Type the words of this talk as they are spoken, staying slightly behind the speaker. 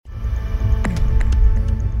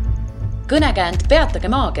Kõnekäänd Peatage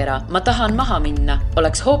maakera, ma tahan maha minna,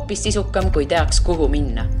 oleks hoopis sisukam, kui teaks, kuhu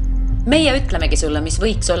minna. Meie ütlemegi sulle, mis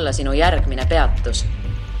võiks olla sinu järgmine peatus.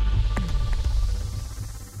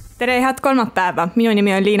 Tere, head kolmapäeva! Minu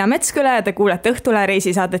nimi on Liina Metsküla ja te kuulete Õhtule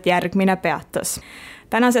reisisaadet Järgmine peatus.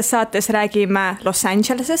 Tänases saates räägime Los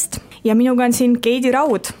Angelesest ja minuga on siin Keidi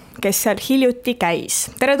Raud, kes seal hiljuti käis.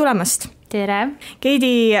 Tere tulemast! Tere!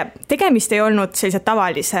 Keidi, tegemist ei olnud sellise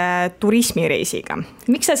tavalise turismireisiga.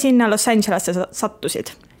 Miks sa sinna Los Angelesse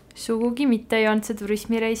sattusid? Sugugi mitte ei olnud see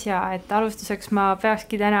turismireis et alustuseks ma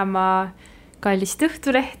peakski tänama kallist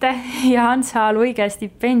Õhtulehte ja Hansa Luige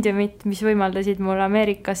stipendiumit, mis võimaldasid mul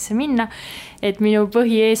Ameerikasse minna. Et minu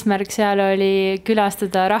põhieesmärk seal oli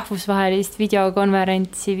külastada rahvusvahelist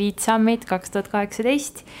videokonverentsi Beat Summit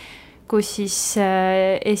 2018, kus siis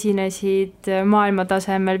esinesid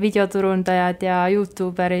maailmatasemel videoturundajad ja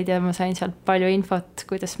YouTuberid ja ma sain sealt palju infot,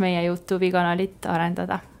 kuidas meie YouTube'i kanalit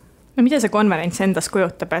arendada. No, mida see konverents endas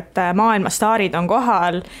kujutab, et maailmastaarid on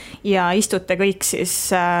kohal ja istute kõik siis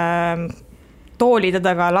toolide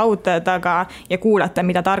taga, laudade taga ja kuulata,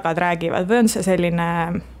 mida targad räägivad, või on see selline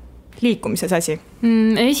liikumises asi?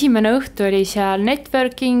 Esimene õhtu oli seal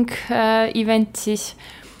networking event siis,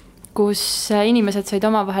 kus inimesed said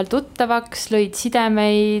omavahel tuttavaks, lõid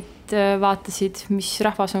sidemeid, vaatasid, mis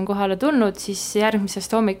rahvas on kohale tulnud, siis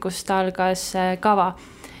järgmisest hommikust algas kava.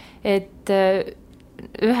 Et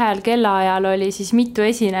ühel kellaajal oli siis mitu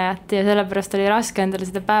esinejat ja sellepärast oli raske endale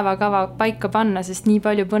seda päevakava paika panna, sest nii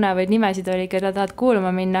palju põnevaid nimesid oli, keda tahad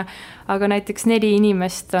kuulama minna, aga näiteks 4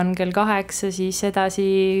 inimest on kell 8, siis edasi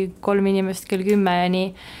 3 inimest kell 10 ja nii,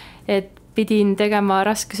 et pidin tegema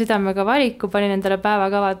raske südamega valiku, panin endale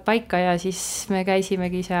päevakavad paika ja siis me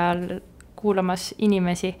käisimegi seal kuulamas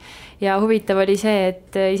inimesi. Ja huvitav oli see,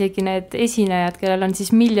 et isegi need esinejad, kellel on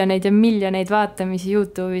siis miljoneid ja miljoneid vaatamisi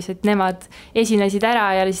YouTube'is, et nemad esinesid ära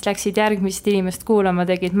ja siis läksid järgmist inimest kuulama,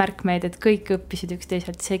 tegid märkmeid, et kõik õppisid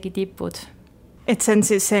üksteiselt segi tipud. Et see on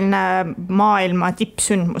siis selline maailma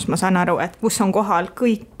tippsündmus, ma saan aru, et kus on kohal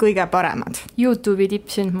kõik kõige paremad. YouTube'i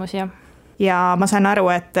tippsündmus, jah. Ja ma saan aru,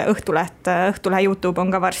 et Õhtulehe YouTube on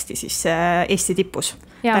ka varsti siis Eesti tipus.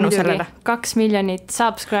 Ja muidugi, 2 miljonit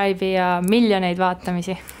subscribe'i ja miljoneid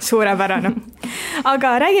vaatamisi. Suurepärane.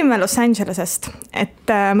 Aga räägime Los Angelesest. Et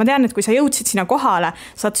ma tean, et kui sa jõudsid sinna kohale,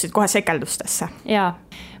 sattusid kohe sekeldustesse. Jaa,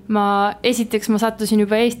 esiteks ma sattusin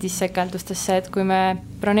juba Eestis sekeldustesse, et kui me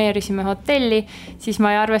broneerisime hotelli, siis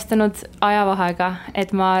ma ei arvestanud ajavahega,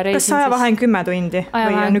 et ma reisin... Kas ajavahe on 10 tundi?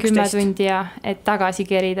 Ajavahe on 10 tundi, ja, et tagasi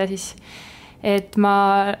kerida siis. Et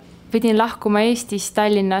ma pidin lahkuma Eestis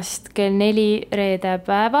Tallinnast kell 4 reede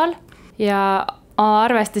päeval ja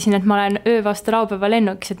arvestasin, et ma olen öö vastu laupäeva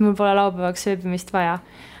lennukis, et mul pole laupäevaks ööbimist vaja.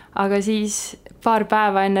 Aga siis paar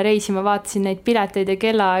päeva enne reisi ma vaatasin neid pileteid ja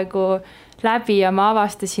kellaaegu läbi ja ma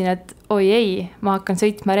avastasin, et oi ei, ma hakkan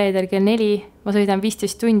sõitma reedel kell 4, ma sõidan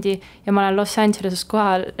 15 tundi ja ma olen Los Angeleses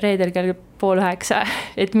kohal reedel kell 8:30,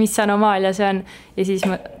 et mis anomaalia see on. Ja siis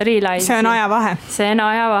ma realise'in. See on ajavahe. See on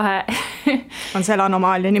ajavahe. On selle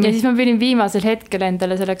anomaalia nimi. Ja siis ma pidin viimasel hetkel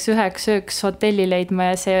endale selleks 1 ööks hotelli leidma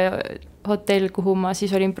ja see hotell, kuhu ma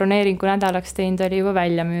siis olin broneeringu nädalaks teinud, oli juba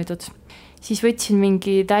välja müüdud. Siis võtsin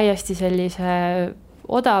mingi täiesti sellise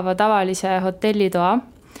odava tavalise hotellitoa.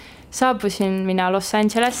 Saabusin mina Los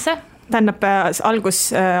Angelesse. Tähendab, alguses,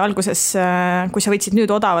 kui sa võtsid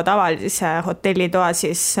nüüd odava tavalise hotellitoa,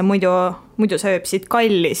 siis muidu sa ööbsid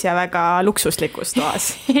kallis ja väga luksuslikus toas.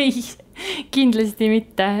 Ei, kindlasti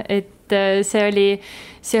mitte. Et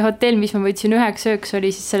see hotell, mis ma võtsin 1 ööks,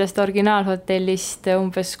 oli siis sellest originaalhotellist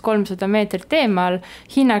umbes 300 meetrit eemal.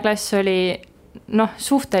 Hinnaklass oli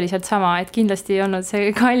suhteliselt sama, et kindlasti ei olnud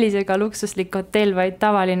see kallis ega luksuslik hotell, vaid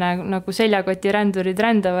tavaline nagu seljakoti rändurid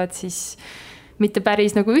rändavad, siis mitte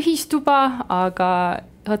päris nagu ühistuba, aga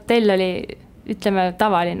hotell oli, ütleme,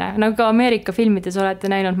 tavaline. Nagu Ameerika filmides olete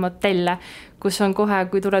näinud motelle, kus on kohe,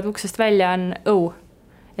 kui tuled uksest välja, on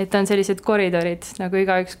et on sellised koridorid, nagu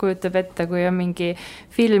igaüks kujutab ette, kui on mingi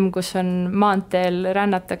film, kus on maanteel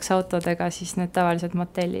rännatakse autodega, siis need tavalised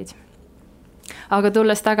motellid. Aga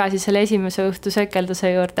tulles tagasi selle esimese õhtu sekelduse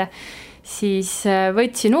juurde, siis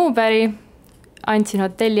võtsin Uberi, andsin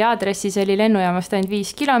hotelli aadressi, see oli lennujaamast ainult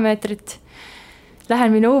 5 kilomeetrit.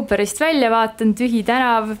 Lähen minu Uberist välja, vaatan tühi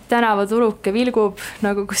tänavaturuke vilgub,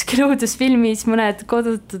 nagu kuskil uudisfilmis, mõned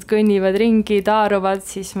kodutud kõnnivad ringi, taaruvad,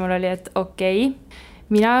 siis mul oli, et okei,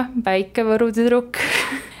 mina, väike võrutüdruk,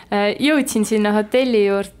 jõudsin sinna hotelli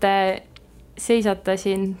juurde,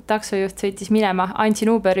 seisatasin, taksojuht sõitis minema,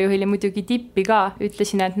 andsin Uberjuhile muidugi tippi ka,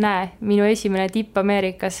 ütlesin, et näe, minu esimene tipp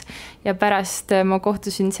Ameerikas ja pärast ma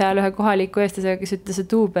kohtusin seal ühe kohaliku eestlasega, kes ütles,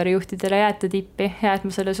 et Uberjuhtidele jäeta tippi ja et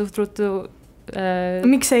ma selle suht ruttu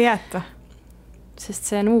Miks ei jäeta?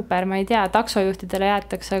 sest see on Uber, ma ei tea, taksojuhtidele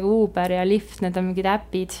jäetakse, aga Uber ja Lyft, need on mingid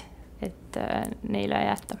äpid, et neile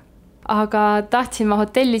ei jäeta. Aga tahtsin ma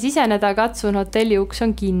hotelli siseneda, katsun, hotelli uks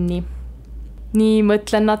on kinni. Nii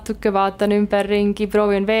mõtlen natuke, vaatan ümberringi,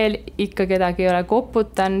 proovin veel, ikka kedagi ei ole,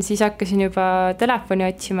 koputan, siis hakkasin juba telefoni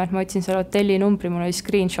otsima, et ma otsin seal hotelli numbri, mul oli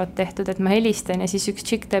screenshot tehtud, et ma helistan ja siis üks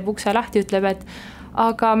tšikk teeb ukse lahti, ütleb, et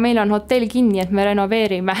aga meil on hotell kinni, et me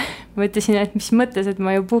renoveerime. Ma ütlesin, et mis mõttes, et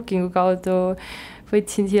ma ju bookingu kaudu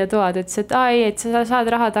võtsin siia toad, ütles, et ei, et sa saad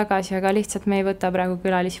raha tagasi, aga lihtsalt me ei võta praegu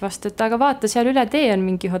külalisi vastu, et aga vaata, seal üle tee on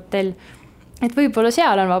mingi hotell, et võib-olla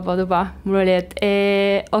seal on vaba tuba. Mul oli,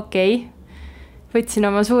 et okei. Võtsin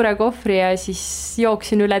oma suure kohvri ja siis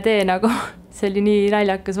jooksin üle tee nagu, see oli nii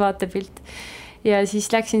naljakas vaatepilt. Ja siis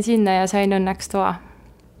läksin sinna ja sain õnneks toa.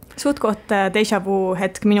 Suhtkoht déjà vu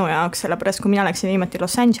hetk minu jaoks, sellepärast kui mina läksin viimati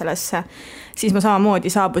Los Angelesse, siis ma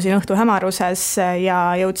samamoodi saabusin õhtu hämaruses ja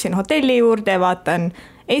jõudsin hotelli juurde ja vaatan,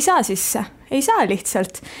 ei saa sisse, ei saa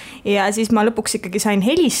lihtsalt. Ja siis ma lõpuks ikkagi sain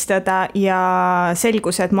helistada ja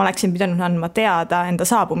selgus, et ma oleksin pidanud andma teada enda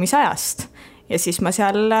saabumisajast. Ja siis ma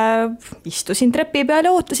seal istusin trepi peal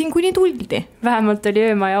ja ootasin, kuni tuldi. Vähemalt oli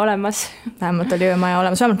öömaja olemas. Vähemalt ma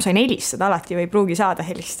sain helistada, alati või pruugi saada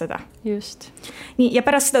helistada. Just. Nii, ja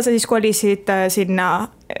pärast seda sa siis kolisid sinna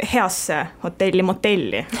heasse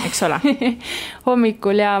motelli, eks ole?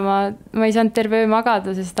 Hommikul ja ma ei saanud terve öö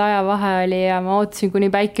magada, sest ajavahe oli ja ma ootasin, kuni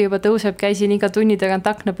päike juba tõuseb, käisin iga tunni tagant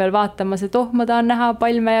akna peal vaatamas, et ma tahan näha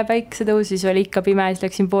palme ja päikse tõusis, oli ikka pime, siis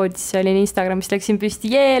läksin poodisse, olin Instagramis, läksin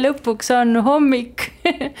püsti, lõpuks on hommik.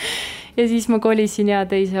 Ja siis ma kolisin ja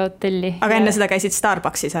teise hotelli. Aga enne seda käisid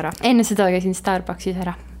Starbucksis ära? Enne seda käisin Starbucksis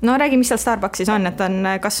ära. No räägi, mis seal Starbucksis on, et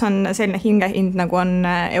kas on selline hingehind, nagu on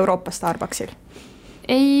Euroopa Starbucksil?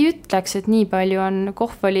 Ei ütleks, et nii palju on.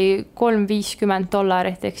 Kohv oli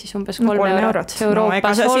 $3.50, ehk siis umbes 3 eurot.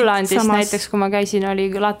 Euroopas, no, Hollandis näiteks, kui ma käisin, oli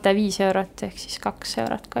latte 5 eurot, ehk siis 2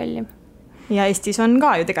 eurot kallim. Ja Eestis on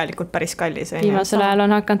ka ju tegelikult päris kallis. Viimasel ajal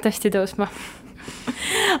on hakanud hästi tõusma.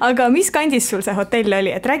 Aga mis kandis sul see hotell oli?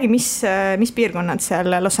 Et räägi, mis piirkonnad seal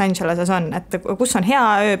Los Angeleses on? Et kus on hea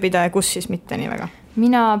ööbida ja kus siis mitte nii väga?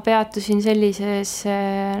 Mina peatusin sellises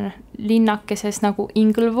linnakeses nagu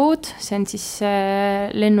Inglewood, see on siis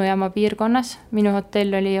lennujaama piirkonnas. Minu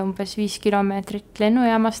hotell oli umbes 5 kilomeetrit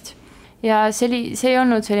lennujaamast ja see ei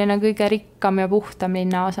olnud selline kõige rikkam ja puhtam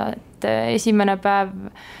linnaosa. Et esimene päev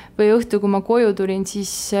või õhtu, kui ma koju tulin,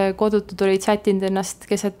 siis kodutud olid sätinud ennast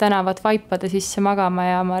keset tänavat vaipade sisse magama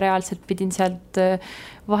ja ma reaalselt pidin sealt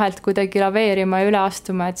vahelt kuidagi laveerima ja üle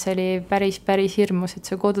astuma, et see oli päris hirmus, et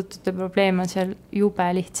see kodutute probleem on seal jube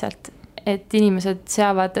lihtsalt, et inimesed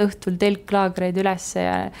seavad õhtul telklaagreid üles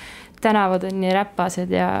ja tänavad on nii räpased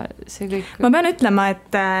ja see kõik. Ma pean ütlema,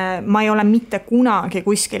 et ma ei ole mitte kunagi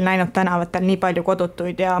kuskil näinud tänavatel nii palju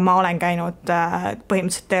kodutuid ja ma olen käinud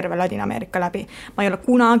põhimõtteliselt terve Ladina-Ameerika läbi. Ma ei ole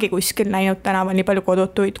kunagi kuskil näinud tänaval nii palju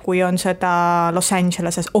kodutuid, kui on seda Los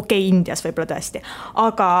Angeleses, Indias võib-olla tõesti.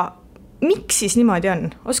 Aga miks siis niimoodi on?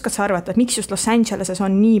 Oskad sa arvata, et miks just Los Angeleses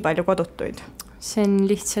on nii palju kodutuid? See on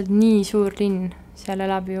lihtsalt nii suur linn. Seal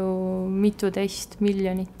elab ju mituteist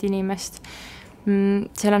miljonit inimest.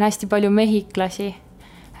 Seal on hästi palju mehiklasi,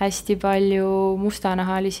 hästi palju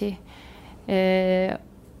mustanahalisi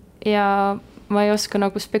ja ma ei oska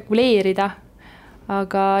nagu spekuleerida,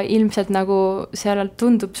 aga ilmselt nagu seal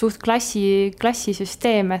tundub suht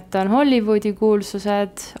klassisüsteem, et on Hollywoodi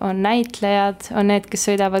kuulsused, on näitlejad, on need, kes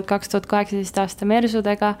sõidavad 2018 aasta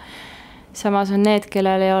mersudega, samas on need,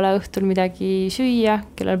 kellel ei ole õhtul midagi süüa,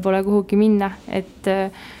 kellel pole kuhugi minna, et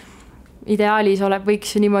ideaalis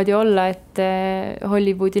võiks ju niimoodi olla, et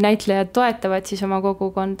Hollywoodi näitlejad toetavad siis oma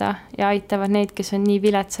kogukonda ja aitavad neid, kes on nii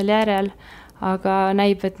viletsal järel, aga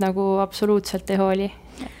näib, et nagu absoluutselt ei hooli.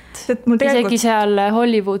 Isegi seal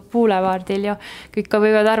Hollywood Boulevardil ju kõik ka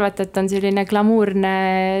võivad arvata, et on selline glamuurne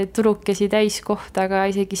turukesi täiskoht, aga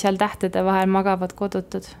isegi seal tähtede vahel magavad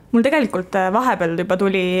kodutud. Mul tegelikult vahepeal juba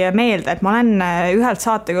tuli meelde, et ma olen ühelt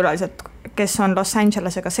saatekülaliselt, kes on Los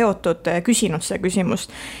Angelesega seotud, küsinud see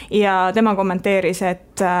küsimust ja tema kommenteeris,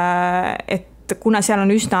 et kuna seal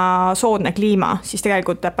on üsna soodne kliima, siis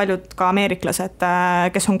tegelikult paljud ka ameeriklased,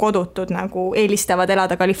 kes on kodutud, nagu eelistavad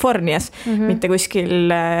elada Californias, mitte kuskil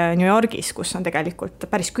New Yorgis, kus on tegelikult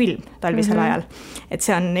päris külm talvisel ajal. Et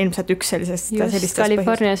see on ilmselt üks sellisest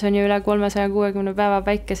Californias on ju üle 360 päeva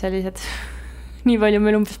päikeselised. Nii palju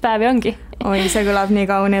meil umbes päevi ongi. Oi, see kõlab nii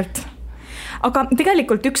kaunilt. Aga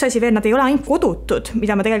tegelikult üks asi veel, nad ei ole ainult kodutud,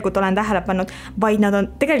 mida ma tegelikult olen tähele pannud, vaid nad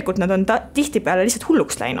on tihtipeale lihtsalt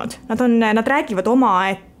hulluks läinud. Nad räägivad oma,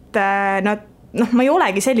 et nad ma ei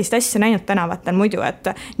olegi sellist asja näinud tänavatel muidu, et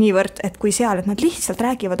niivõrd, et kui seal, et nad lihtsalt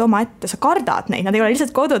räägivad oma ette, sa kardad neid, nad ei ole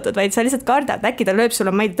lihtsalt kodutud, vaid sa lihtsalt kardad, äkki ta lööb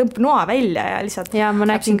sulle, ma ei tõmb noa välja ja lihtsalt. Ja ma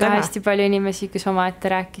nägin ka hästi palju inimesi, kes oma ette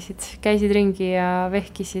rääkisid, käisid ringi ja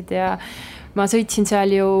vehkisid ja ma sõitsin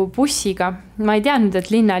seal ju bussiga. Ma ei teadnud,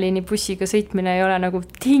 et linnaliini bussiga sõitmine ei ole nagu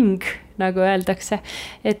ting, nagu öeldakse,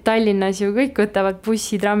 et Tallinnas ju kõik võtavad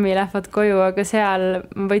bussi, trammi, lähevad koju, aga seal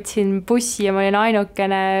ma võtsin bussi ja ma olin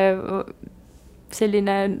ainukene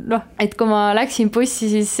selline, et kui ma läksin bussi,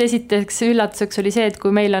 siis esiteks üllatuseks oli see, et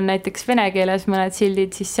kui meil on näiteks vene keeles mõned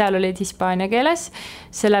sildid, siis seal olid hispaania keeles,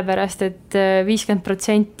 sellepärast et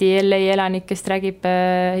 50% LA elanikest räägib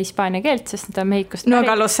hispaania keelt, sest nad on Mehhikost pärit. No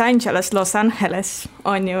aga Los Angeles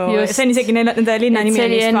on ju, see on isegi nende linna nimi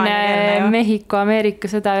on hispaania keelne.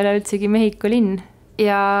 Mehhiko-Ameerika sõda üleüldsegi Mehhiko linn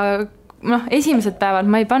ja esimesed päevad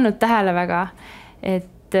ma ei pannud tähele väga,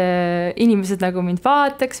 et inimesed nagu mind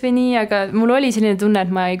vaataks või nii, aga mul oli selline tunne,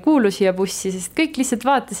 et ma ei kuulu siia bussi, sest kõik lihtsalt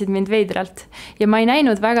vaatasid mind veidralt. Ja ma ei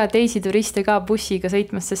näinud väga teisi turiste ka bussiga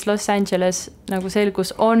sõitmas, sest Los Angeles, nagu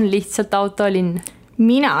selgus, on lihtsalt autolinn.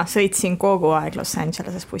 Mina sõitsin kogu aeg Los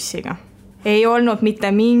Angeleses bussiga. Ei olnud mitte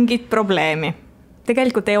mingit probleemi.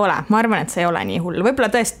 Tegelikult ei ole, ma arvan, et see ei ole nii hull. Võib-olla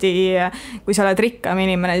tõesti, kui sa oled rikkam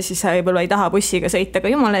inimene, siis sa võib-olla ei taha bussiga sõita, aga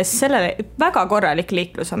jumala eest sellele väga korralik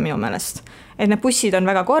liiklus on minu meelest. Et need bussid on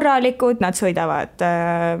väga korralikud, nad sõidavad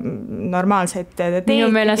normaalseid teed.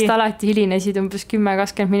 Minu meelest alati hilinesid umbes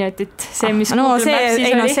 10-20 minutit. See, mis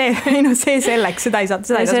see selleks, seda ei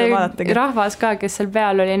saa vaadatagi. Rahvas ka, kes seal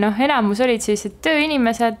peal oli, enamus olid sellised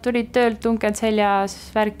tööinimesed, tulid töölt, tunked seljas,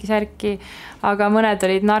 värki, aga mõned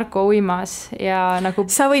olid narkouimas ja nagu...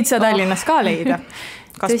 Sa võid seda Tallinnas ka leida,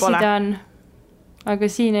 kas pole? Tõsi ta on, aga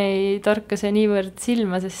siin ei torka see niivõrd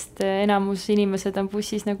silma, sest enamus inimesed on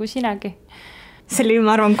bussis nagu sinagi. See oli,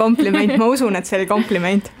 ma arvan, kompliment, ma usun, et see oli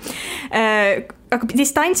kompliment. Aga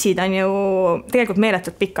distantsid on ju tegelikult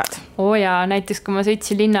meeletult pikad. Ja näiteks kui ma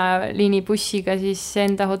sõitsin linnaliini bussiga, siis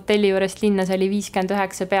enda hotelli juurest linnas oli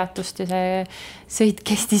 59 peatust ja see sõit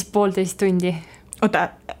kestis 1,5 tundi.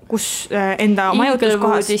 Oota, kus enda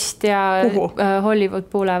majutuskohas? Inglewoodist ja kuhu?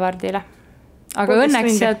 Hollywood Boulevardile. Aga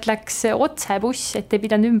õnneks sealt läks otse buss, et ei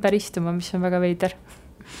pidanud ümber istuma, mis on väga veider.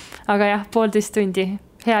 Aga jah, 1,5 tundi.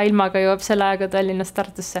 Hea ilmaga jõuab selle aega Tallinnast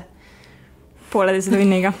Tartusse. 1,5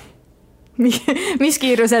 tunniga. Mis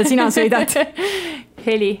kiirusel sina sõidad?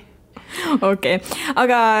 Heli. Okei.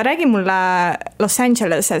 Aga räägi mulle Los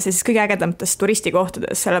Angeleses siis kõige ägedamatest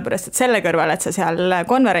turistikohtades, sellepärast, et selle kõrval, et sa seal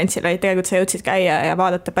konverentsil olid, tegelikult sa jõudsid käia ja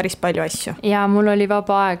vaadata päris palju asju. Ja mul oli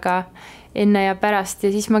vaba aega enne ja pärast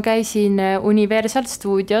ja siis ma käisin Universal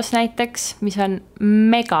Studios näiteks, mis on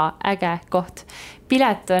mega äge koht.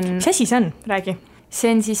 Pilet on... Mis asi see on? Räägi. See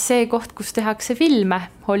on siis see koht, kus tehakse filme,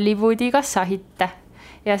 Hollywoodi kassahitte.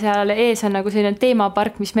 Ja seal ees on nagu selline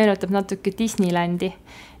teemapark, mis meenutab natuke Disneylandi.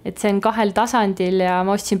 Et see on 2 tasandil ja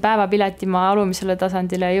ma ostsin päevapileti, ma alumisele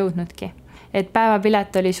tasandile ei jõudnudki. Et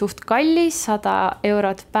päevapilet oli suht kallis, 100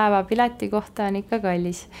 eurot päevapileti kohta on ikka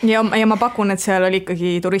kallis. Ja ma pakun, et seal oli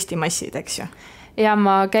ikkagi turistimassid, eks ju? Ja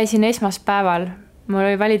ma käisin esmaspäeval. Mul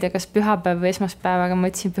oli valida kas pühapäev või esmaspäev, aga ma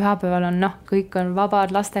ütlesin, pühapäeval on kõik on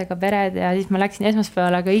vabad lastega pered ja siis ma läksin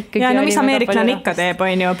esmaspäeval, aga ikkagi... Ja no mis ameeriklane ikka teeb,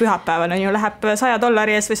 on ju, pühapäeval on ju, läheb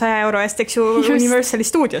 $100 eest või 100 euro eest, eks ju, Universali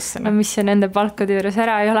stuudiosse. No mis see nende palkade juures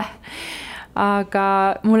ära ei ole. Aga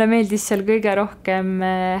mulle meeldis seal kõige rohkem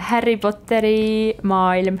Harry Potteri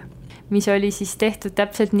maailm, mis oli siis tehtud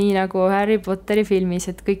täpselt nii nagu Harry Potteri filmis,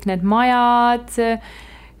 et kõik need majad...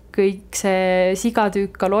 kõik see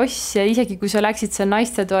sigatüük kaloss ja isegi kui sa läksid seal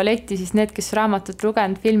naiste tualetti, siis need, kes raamatut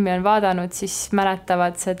lugenud, filmi on vaadanud, siis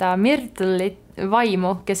mäletavad seda Myrtle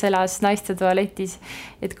vaimu, kes elas naiste tualetis.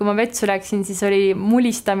 Et kui ma vetsu läksin, siis oli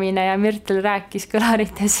mulistamine ja Myrtle rääkis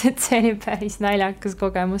kõlarites, et see oli päris naljakas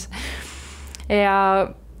kogemus.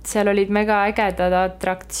 Ja seal olid mega ägedad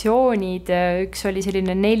atraktsioonid, üks oli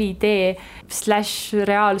selline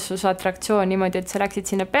 4D/reaalsus atraktsioon niimoodi, et sa läksid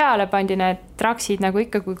sinna peale, pandi need traksid nagu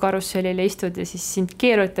ikka, kui karussellile istud ja siis sind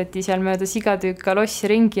keerutati seal mööda sigatüük kalossi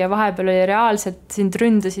ringi ja vahepeal oli reaalselt, sind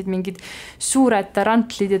ründasid mingid suured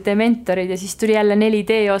tarantlid ja dementorid ja siis tuli jälle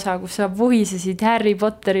 4D osa, kus sa vuhisesid Harry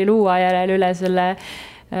Potteri luua järel üle selle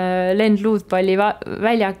lendluudpalli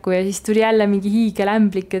väljaku ja siis tuli jälle mingi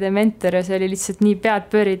hiigelämblik ja dementor ja see oli lihtsalt nii pead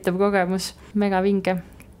pööritav kogemus, mega vinge.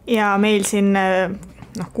 Ja meil siin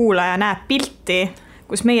kuulaja näeb pilti,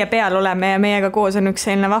 kus meie peal oleme ja meiega koos on üks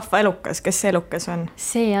selline vahva elukas. Kes see elukas on?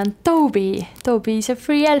 See on Toby. Toby is a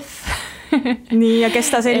free elf. Nii, ja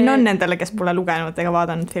kes ta selline on nendele, kes pole lugenud ega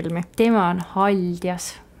vaadanud filmi? Tema on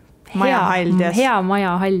haldjas. hea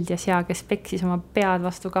majahaldjas ja kes peksis oma pead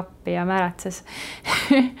vastu kappi ja märatses.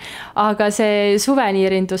 Aga see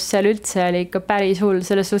suveniirindus seal üldse oli ikka päris hull,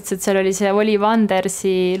 selles suhtes, et seal oli see Olive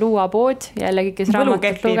Andersi luuapood, jällegi kes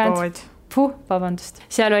raamatut lugenud. Vabandust.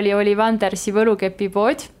 Seal oli Olive Andersi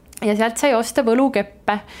võlukepipood ja sealt sai osta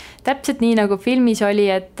võlukeppe. Täpselt nii nagu filmis oli,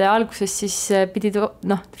 et alguses siis pidid,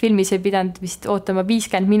 filmis ei pidanud vist ootama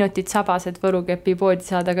 50 minutit sabas, et võlukepi poodi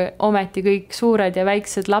saada, aga ometi kõik suured ja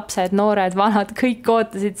väiksed lapsed, noored, vanad, kõik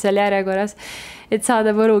ootasid seal järjekorras, et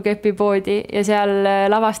saada võlukepi poodi ja seal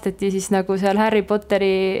lavastati siis nagu seal Harry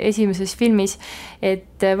Potteri esimeses filmis,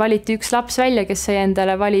 et valiti üks laps välja, kes sai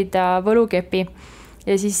endale valida võlukepi.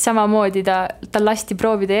 Ja siis samamoodi tal lasti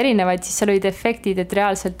proovida erinevaid, siis seal olid efektid, et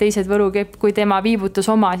reaalselt teised võlukepp, kui tema viibutas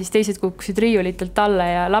oma, siis teised kukkusid riiulitelt alla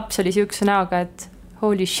ja laps oli siukse näoga, et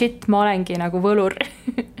holy shit, ma olengi nagu võlur.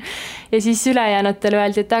 Ja siis ülejäänutele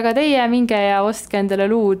öeldi, et aga teie minge ja ostke endale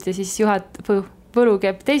luud ja siis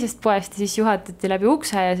võlukepp teisest poest ja siis juhatati läbi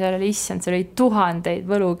ukse ja seal oli issand, seal oli tuhandeid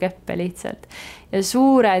võlukeppe lihtsalt. Ja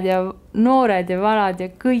suured ja noored ja vanad ja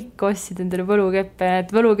kõik ostsid endale võlukeppe.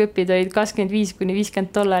 Need võlukepid olid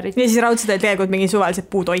 $25–50. Ja siis raudselt olid tegelikult mingi suvalised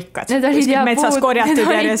puudoikad. Need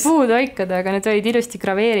olid puudoikad, aga need olid ilusti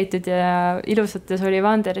graveeritud ja ilusates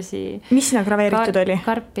Olive Andersi. Mis sinna graveeritud oli?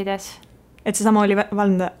 Karpides. Et see sama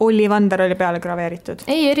Olive Ander oli peale graveeritud?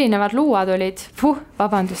 Ei, erinevad luuad olid.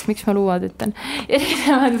 Vabandust, miks ma luuad ütlen?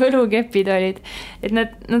 Erinevad võlukepid olid. Et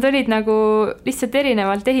nad olid nagu lihtsalt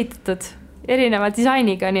erinevalt ehitatud. Erineva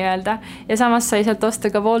disainiga nii-öelda ja samas sai sealt osta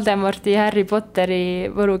ka Voldemorti ja Harry Potteri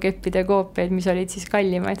võlukeppide koopiaid, mis olid siis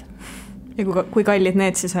kallimaid. Ja kui kallid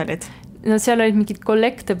need siis olid? No seal olid mingid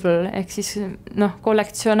collectible ehk siis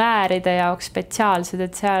kollektsionääride jaoks spetsiaalsed,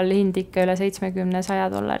 et seal hind ikka üle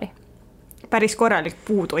 $70–100. Päris korralik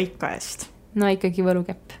puudoika eest. No ikkagi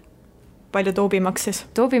võlukepp. Palju Toobi maksis?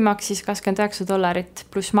 Toobi maksis $29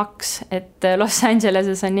 pluss maks, et Los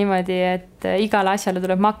Angeleses on niimoodi, et igale asjale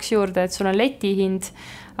tuleb maks juurde, et sul on letihind,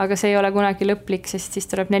 aga see ei ole kunagi lõplik, sest siis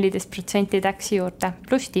tuleb 14% taksi juurde,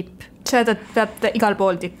 pluss tipp. See peab igal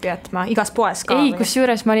pool tippi jätma, igas poes ka? Ei, kus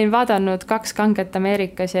juures ma olin vaadanud 2 kanget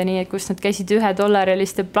Ameerikas ja nii, et kus nad käisid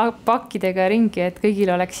 $1 pakkidega ringi, et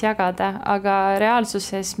kõigil oleks jagada, aga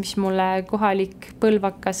reaalsuses, mis mulle kohalik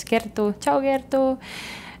põlvakas Kertu, tšau Kertu,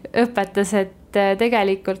 õpetas, et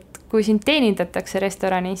tegelikult kui sind teenindatakse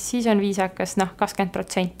restoranis, siis on viisakas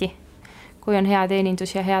 20%, kui on hea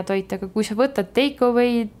teenindus ja hea toit, aga kui sa võtad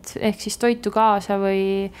take-away'd ehk siis toitu kaasa või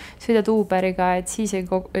sõidad Uberiga, et siis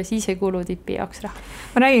ei kulu tipi jaoks raha.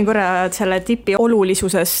 Ma räägin korra selle tipi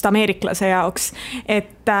olulisusest ameeriklase jaoks,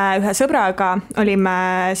 et ühe sõbraga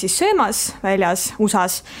olime siis söömas väljas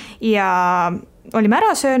USAs ja olime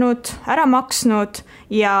ära söönud, ära maksnud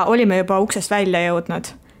ja olime juba uksest välja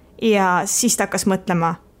jõudnud. Ja siis ta hakkas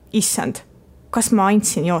mõtlema, issand, kas ma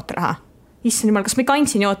andsin jootraha? Issand jumal, kas ma ikka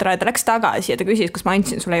andsin jootraha? Ta läks tagasi ja ta küsis, kas ma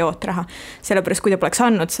andsin sulle jootraha. Sellepärast, kui ta poleks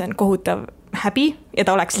andnud, see on kohutav häbi ja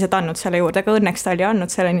ta oleks lihtsalt andnud selle juurde, aga õnneks ta oli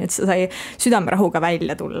andnud selle, nii et sa sai südamerahuga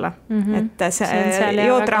välja tulla. Et see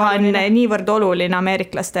jootraha on niivõrd oluline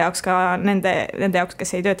ameeriklaste jaoks ka nende jaoks,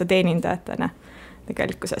 kes ei tööta teenindajatena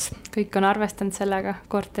tegelikkuses. Kõik on arvestanud sellega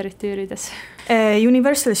korterit üürides.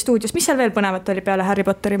 Universal Studios, mis seal veel põnevat oli peale Harry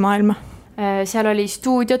Potteri maailma? Seal oli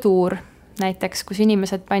stuudiotuur näiteks, kus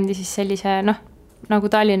inimesed pandi siis sellise,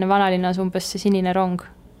 nagu Tallinna vanalinnas umbes see sinine rong,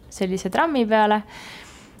 sellise trammi peale.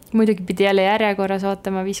 Muidugi pidi jälle järjekorras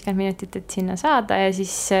ootama 50 minutit, et sinna saada ja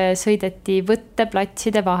siis sõideti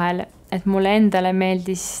võtteplatside vahel. Et mulle endale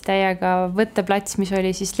meeldis täiega võtteplats, mis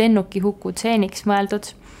oli siis lennuki huku tseeniks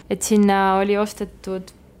mõeldud. Et sinna oli ostetud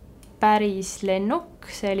päris lennuk,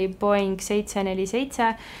 see oli Boeing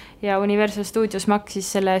 747 ja Universal Studios maksis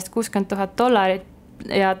selle eest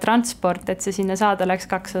 $60,000 ja transport, et see sinna saada läks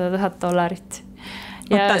 $200,000.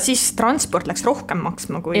 Oota, siis transport läks rohkem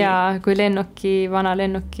maksma kui... Ja, kui vana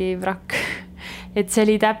lennuki vrakk. Et see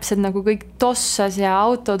oli täpselt nagu kõik tossas ja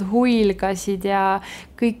autod huilgasid ja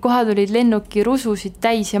kõik kohad olid lennuki rususid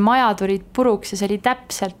täis ja majad olid puruks ja see oli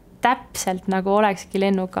täpselt nagu olekski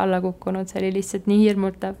lennuk alla kukkunud, see oli lihtsalt nii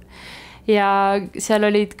hirmutav. Ja seal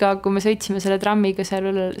olid ka, kui me sõitsime selle trammiga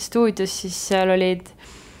seal stuudios, siis seal olid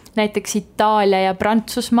näiteks Itaalia ja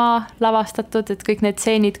Prantsusmaa lavastatud, et kõik need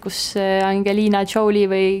tseenid, kus Angelina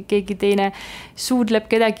Jolie või keegi teine suudleb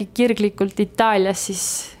kedagi kirglikult Itaalias, siis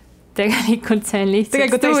tegelikult see on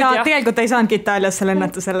lihtsalt Tegelikult ei saanudki Itaaliasse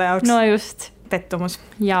lennata selle jaoks. No just. Pettumus.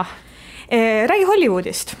 Jah. Räägi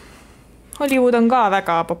Hollywoodist. Hollywood on ka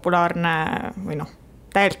väga populaarne või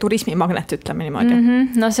täielikult turismimagnet, ütleme niimoodi.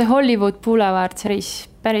 No see Hollywood Boulevard,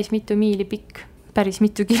 päris mitu miili pikk, päris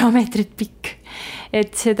mitu kilomeetrit pikk.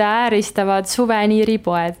 et seda ääristavad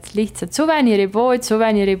suveniiripoed, lihtsalt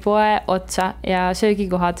suveniiripoe otsa ja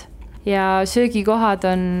söögikohad. Ja söögikohad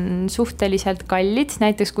on suhteliselt kallid,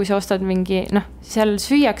 näiteks kui sa ostad mingi, seal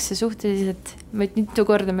süüakse suhteliselt, mitu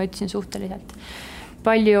korda ma ütlesin suhteliselt,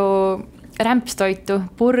 palju rämpstoitu,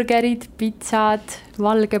 burgerid, pitsad,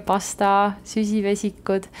 valge pasta,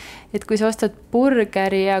 süsivesikud. Et kui sa ostad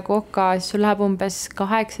burgeri ja koka, siis sul läheb umbes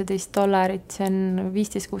 $18, see on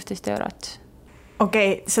 15-16 eurot.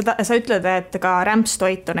 Okei, sa ütled, et ka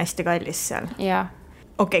rämpstoit on hästi kallis seal. Jaa.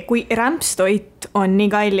 Okei, kui rämpstoit on nii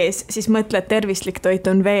kallis, siis mõtle, et tervislik toit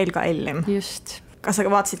on veel kallim. Just. Kas sa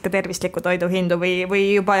vaatasid ka tervisliku toidu hindu või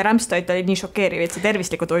juba rämpstoit oli nii šokeeriv, et see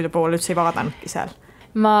tervisliku toidu pool üldse ei vaadanudki seal?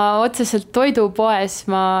 Ma otseselt toidupoes,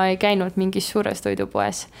 ma ei käinud mingis suures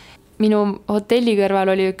toidupoes. Minu hotelli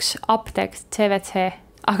kõrval oli üks apteek, CVC,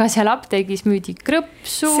 aga seal apteegis müüdi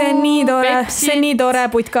krõpsu, see on nii tore,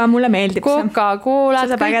 putka, mulle meeldib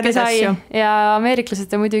Coca-Colad, kõike sai. Ja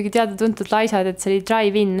ameeriklased on muidugi teada-tuntud laisad, et see oli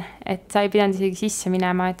drive-in, et sa ei pidanud isegi sisse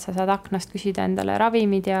minema, et sa saad aknast küsida endale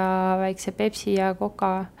ravimid ja väikse Pepsi ja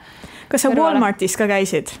Coca. Kas sa Walmartis ka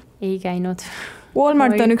käisid? Ei käinud.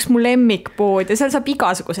 Walmart on üks mu lemmikpood ja seal saab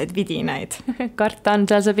igasuguseid vidinaid. Karta on,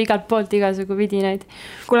 seal saab igalt poolt igasugu vidinaid.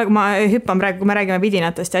 Kuule, kui ma hüppan praegu, kui me räägime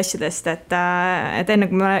vidinatest ja asjadest, et enne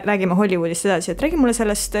kui me räägime Hollywoodist edasi, et räägi mulle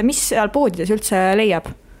sellest, mis seal poodides üldse leiab?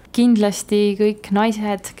 Kindlasti kõik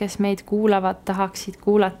naised, kes meid kuulavad, tahaksid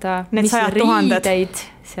kuulata, mis riideid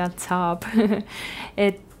sealt saab.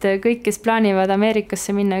 Et kõik, kes plaanivad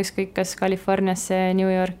Ameerikasse minna, ükskõik kas Californiasse, New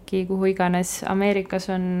Yorki, kuhu iganes. Ameerikas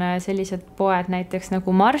on sellised poed näiteks nagu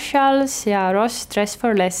Marshalls ja Ross Dress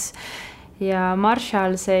for Less. Ja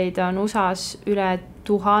Marshallseid on USAs üle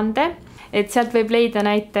 1000. Et sealt võib leida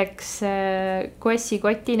näiteks Guessi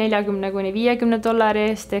koti $40–50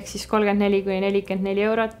 eest, ehk siis $34–44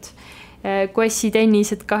 eurot. Guessi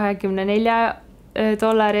tennised $24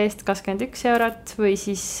 eest 21 eurot või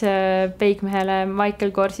siis peigmehele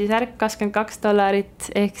Michael Korsi särk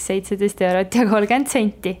 $22 ehk 17 eurot ja 30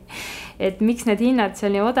 senti. Et miks need hinnad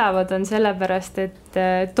seal nii odavad on sellepärast, et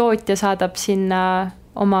tootja saadab sinna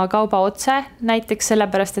oma kauba otse, näiteks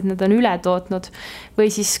sellepärast, et nad on üle tootnud või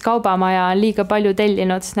siis kaubamaja on liiga palju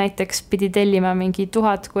tellinud, näiteks pidi tellima mingi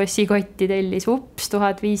 1000 Guessi kotti tellis,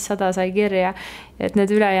 1500 sai kirja, et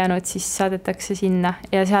need ülejäänud siis saadetakse sinna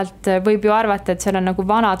ja sealt võib ju arvata, et seal on nagu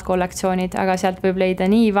vanad kollektsioonid, aga sealt võib leida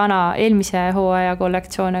nii vana eelmise hooaja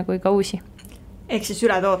kollektsioone kui ka uusi. Ehk siis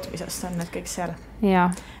ületootmisest on need kõik seal?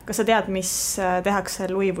 Jaa. Kas sa tead, mis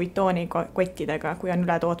tehakse Louis Vuittoni kottidega, kui on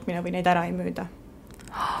ületootmine või neid ära ei müüda?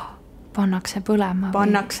 Pannakse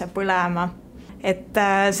põlema. Et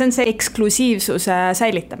see on see eksklusiivsuse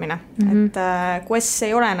säilitamine. Et Guess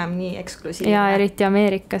ei ole enam nii eksklusiivne. Ja eriti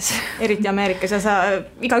Ameerikas. Ja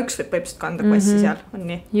igaüks võib kanda Guessi seal, on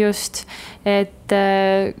nii? Just, et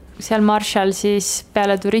seal Marshall siis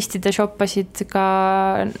peale turistide shoppasid ka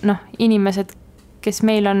inimesed, kes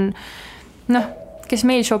meil on, kes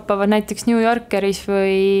meil shoppavad näiteks New Yorkeris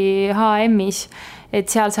või H&M-is, et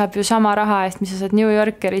seal saab ju sama raha eest, mis sa saad New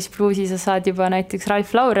Yorkeris bluusi, sa saad juba näiteks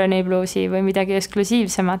Ralph Laureni bluusi või midagi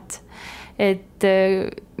eksklusiivsemat. Et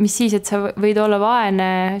mis siis, et sa võid olla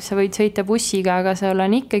vaene, sa võid sõita bussiga, aga sul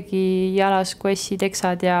on ikkagi jalas Guessi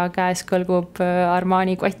teksad ja käes kõlgub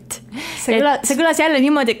Armani kott. See kõlas jälle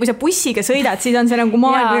niimoodi, et kui sa bussiga sõidad, siis on see nagu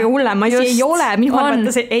maailma kõige hullem asi ei ole, minu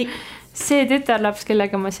arvata see ei. See tütarlaps,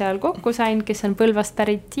 kellega ma seal kokku sain, kes on Põlvast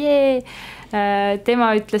pärit, tema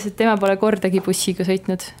ütles, et tema pole kordagi bussiga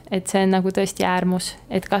sõitnud, et see on nagu tõesti äärmus,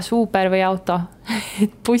 et kas Uber või auto,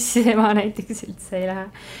 et bussi tema näiteks üldse ei lähe.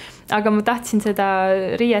 Aga ma tahtsin seda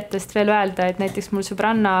riietest veel öelda, et näiteks mul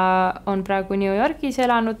sõbranna on praegu New Yorgis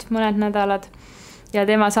elanud mõned nädalad ja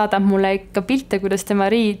tema saadab mulle ikka pilte, kuidas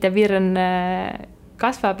tema riidevirn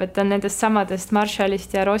kasvab, et on nendest samadest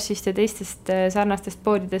Marshallist ja Rossist ja teistest sarnastest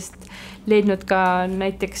poodidest leidnud ka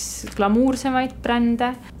näiteks glamuursemaid brände.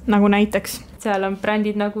 Nagu näiteks? Seal on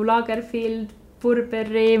brändid nagu Lagerfield,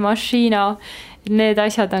 Burberry, Machina. Need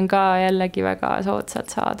asjad on ka jällegi väga soodsalt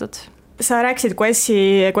saadud. Sa rääkisid Guessi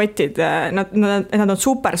kotid, nad on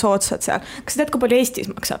super soodsad seal. Kas sa tead, kui palju Eestis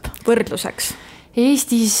maksab võrdluseks?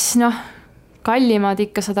 Eestis, kallimad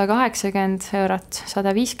ikka 180 eurot,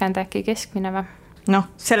 150 äkki keskmine või?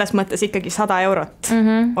 Selles mõttes ikkagi 100 eurot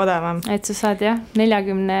odavam. Et sa saad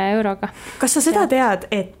 40 euroga. Kas sa seda tead,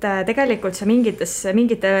 et tegelikult sa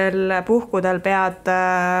mingitel puhkudel pead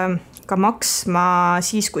ka maksma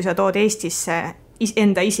siis, kui sa tood Eestisse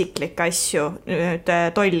enda isiklikke asju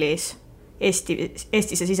tollis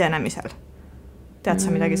Eestisse sisenemisel? Tead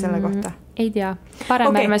sa midagi selle kohta? Ei tea.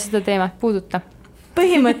 Parem ärme seda teemat puuduta.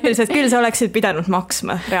 põhimõtteliselt küll sa oleksid pidanud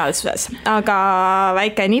maksma reaalsuses, aga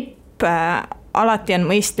väike nipp, alati on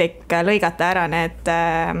mõistlik lõigata ära need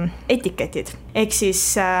etiketid. Ehk siis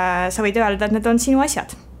sa võid öelda, et need on sinu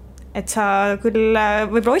asjad. Et sa küll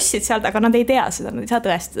võib-olla ostsid sealt, aga nad ei tea seda, nad ei saa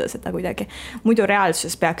tõestada seda kuidagi. Muidu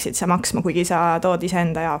reaalsuses peaksid sa maksma, kuigi sa tood ise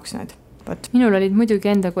enda jaoks need. Minul olid muidugi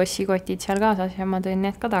enda kossikotid seal kaasas ja ma tõin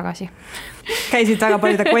need ka tagasi. Käisid väga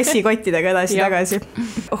paljude kossikottidega edasi-tagasi.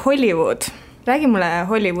 Hollywood. Räägi mulle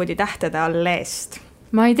Hollywoodi tähtede alleest.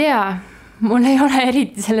 Ma ei tea, mul ei ole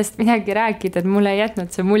eriti sellest midagi rääkida, et mulle ei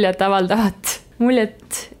jätnud see muljet avaldavat.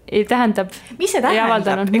 Muljet ei tähendab. Mis see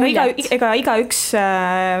tähendab? Ega igaüks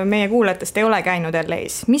meie kuulajatest ei ole käinud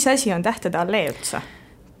LA-s. Mis asi on tähtede allee üldse?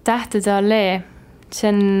 Tähtede allee. See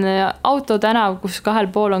on autotänav, kus kahel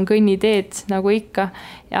pool on kõnniteed, nagu ikka,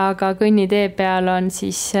 aga kõnnitee peal on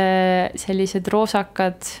siis sellised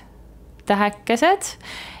roosakad tähekesed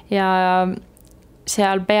ja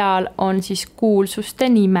seal peal on siis kuulsuste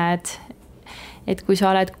nimed. Et kui sa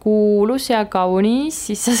oled kuulus ja kaunis,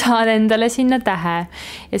 siis sa saad endale sinna tähe.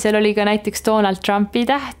 Ja seal oli ka näiteks Donald Trumpi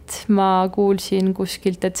täht. Ma kuulsin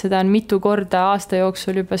kuskilt, et seda on mitu korda aasta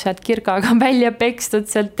jooksul juba sealt kirgaga välja pekstud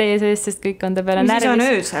sealt tee seest, sest kõik on ta peale närvis. Mis on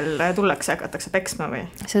öösel tullakse, hakatakse peksma või?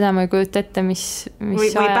 Seda ma ei kujuta ette, mis või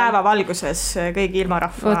päevavalguses kõigi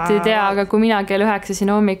ilmarahva. Vot ei tea, aga kui mina kell 9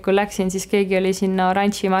 sinna hommikul läksin, siis keegi oli sinna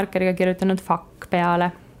oranži markeriga kirjutanud fuck peale.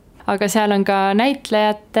 Aga seal on ka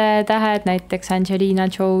näitlejate tähed, näiteks Angelina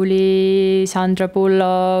Jolie, Sandra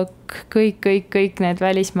Bullock, kõik need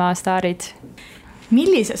välismaa staarid.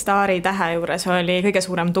 Millise staari tähe juures oli kõige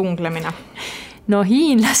suurem tunglemine? No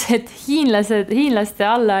hiinlaste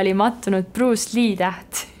alla oli mattunud Bruce Lee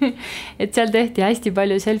täht. Et seal tehti hästi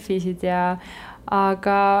palju selfisid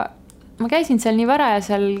aga ma käisin seal nii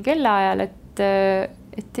varajasel kellaajal,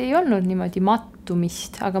 et ei olnud niimoodi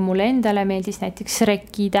mattumist, aga mulle endale meeldis näiteks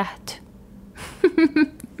Shreki täht.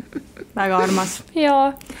 Väga armas.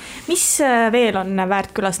 Jaa. Mis veel on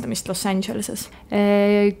väärt külastamist Los Angeleses?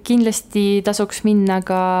 Kindlasti tasuks minna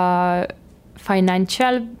ka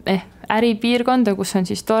financial äripiirkonda, kus on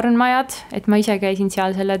siis tornmajad, et ma ise käisin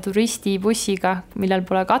seal selle turistibussiga, millel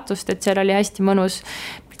pole katust, et seal oli hästi mõnus.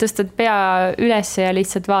 Tõstad pea üles ja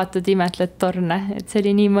lihtsalt vaatad, imetled torne, et see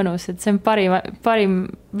oli nii mõnus, et see on parim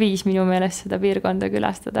viis minu meelest seda piirkonda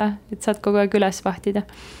külastada, et saad kogu aeg üles vahtida.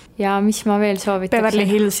 Ja mis ma veel soovitaks? Beverly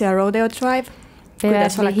Hills ja Rodeo Drive?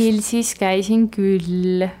 Beverly Hillsis käisin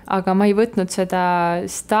küll, aga ma ei võtnud seda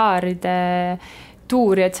staaride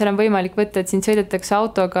tuuri, et seal on võimalik võtta, et siin sõidetakse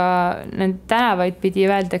autoga need tänavaid pidi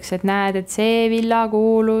öeldakse, et näed, et see villa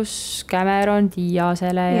kuulus Cameron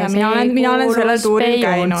Diazele ja mina olen sellel tuuril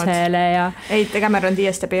käinud. Ei, Cameron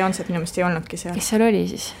Diaz ja Beyoncé minu meelest ei olnudki seal. Kes seal oli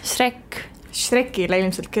siis? Shrekile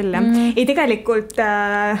ilmselt küll, jah. Ei, tegelikult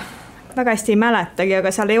väga hästi ei mäletagi,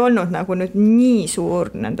 aga seal ei olnud nagu nüüd nii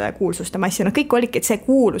suur nende kuulsuste massi. No kõik olidki, et see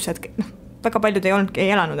kuulus, et väga paljud ei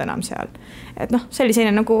elanud enam seal. Et see oli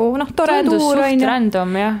selline nagu tore tuur. Suht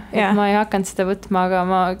random, jah. Et ma ei hakanud seda võtma, aga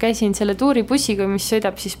ma käisin selle tuuribussiga, mis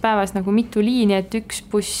sõidab siis päevas nagu mitu liini, et üks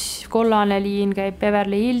buss, kollane liin käib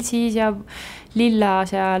Beverly Hillsis ja lilla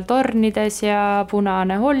seal tornides ja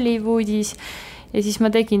punane Hollywoodis. Ja siis ma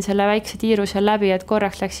tegin selle väikse tiiru seal läbi, et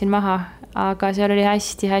korraks läksin maha, aga seal oli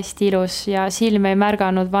hästi-hästi ilus ja silm ei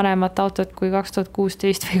märganud vanemat autot kui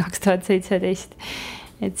 2016 või 2017.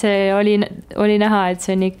 Et see oli näha, et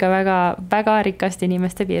see on ikka väga, väga rikast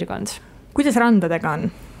inimeste piirkond. Kuidas randadega on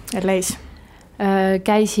LA-s?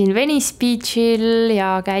 Käisin Venice Beachil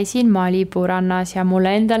ja käisin Malibu rannas ja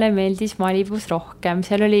mulle endale meeldis Malibus rohkem.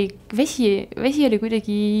 Seal oli vesi oli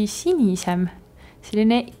kuidagi sinisem.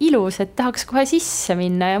 Selline ilus, et tahaks kohe sisse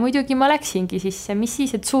minna ja muidugi ma läksingi sisse, mis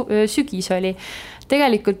siis, et sügis oli.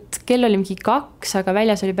 Tegelikult kell oli mingi 2, aga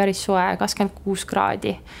väljas oli päris soe, 26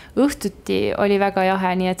 kraadi. Õhtuti oli väga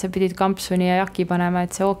jahe, nii et sa pidid kampsuni ja jaki panema,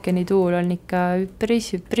 et see ookeanituul on ikka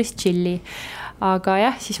üpris chilli. Aga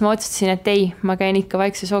jah, siis ma otsustasin, et ei, ma käin ikka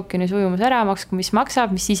vaikses ookeanis ujumus ära, maksku mis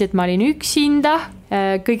maksab, mis siis, et ma olin üksinda.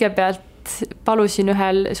 Kõigepealt palusin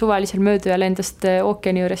ühel suvalisel möödujal endast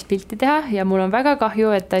ookeani juures pilti teha ja mul on väga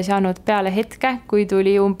kahju, et ta ei saanud peale hetke, kui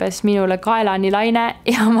tuli umbes minule kaelani laine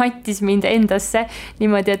ja mattis mind endasse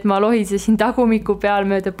niimoodi, et ma lohisesin tagumiku peal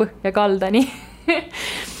mööda põhja kaldani.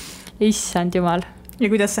 Issand jumal. Ja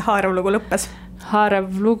kuidas see haarav lugu lõppes?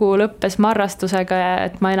 Haarav lugu lõppes marrastusega,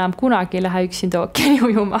 et ma enam kunagi lähe üksinda ookeani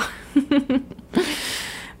ujuma.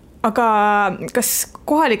 aga kas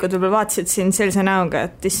kohalikud võib-olla vaatasid siin sellise näoga,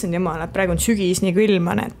 et issand jumal, et praegu on sügis nii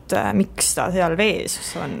külm on, et miks ta seal vees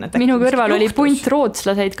on? Minu kõrval oli punt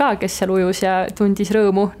rootslaseid ka, kes seal ujus ja tundis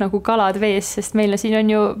rõõmu nagu kalad vees, sest meil siin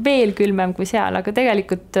on ju veel külmem kui seal, aga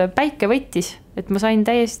tegelikult päike võttis, et ma sain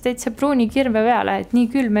täitsa pruuni kirve peale, et nii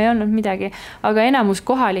külm ei olnud midagi, aga enamus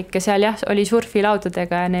kohalikke seal jah, oli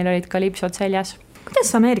surfilaudadega ja neil olid ka lipsod seljas.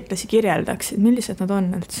 Kuidas ameeriklasi kirjeldaksid, millised nad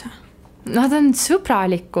on üldse? Nad on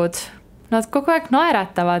sõbralikud, nad kogu aeg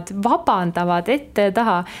naeratavad, vabandavad ette ja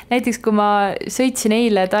taha. Näiteks kui ma sõitsin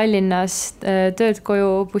eile Tallinnas tööd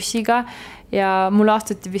koju bussiga ja mulle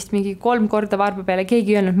astuti vist mingi 3 korda varba peale,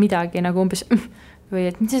 keegi ei öelnud midagi nagu umbes või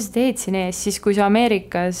et mida sa teed siin ees, siis kui sa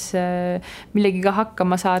Ameerikas millegiga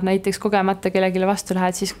hakkama saad, näiteks kogemata kellegile vastu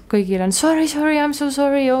lähed, siis kõigil on sorry, I am so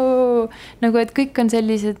sorry, oh. Nagu et kõik on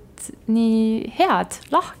sellised nii head,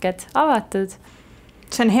 lahked, avatud.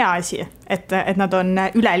 See on hea asi, et nad on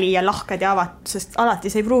üleliia lahked ja avatud, sest alati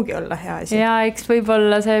see ei pruugi olla hea asi. Ja eks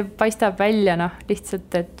võib-olla see paistab välja,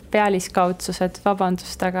 lihtsalt, et pealiskaudsused,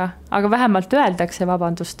 vabandust, aga vähemalt öeldakse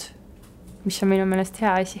vabandust, mis on minu meelest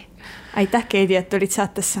hea asi. Aitäh, Keidi, et tulid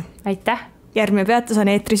saatesse. Aitäh. Järgmine peatus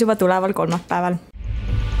on eetris juba tuleval kolmapäeval.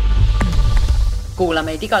 Kuula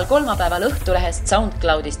meid igal kolmapäeval Õhtulehest,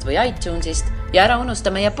 SoundCloudist või iTunesist ja ära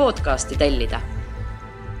unusta meie podcasti tellida.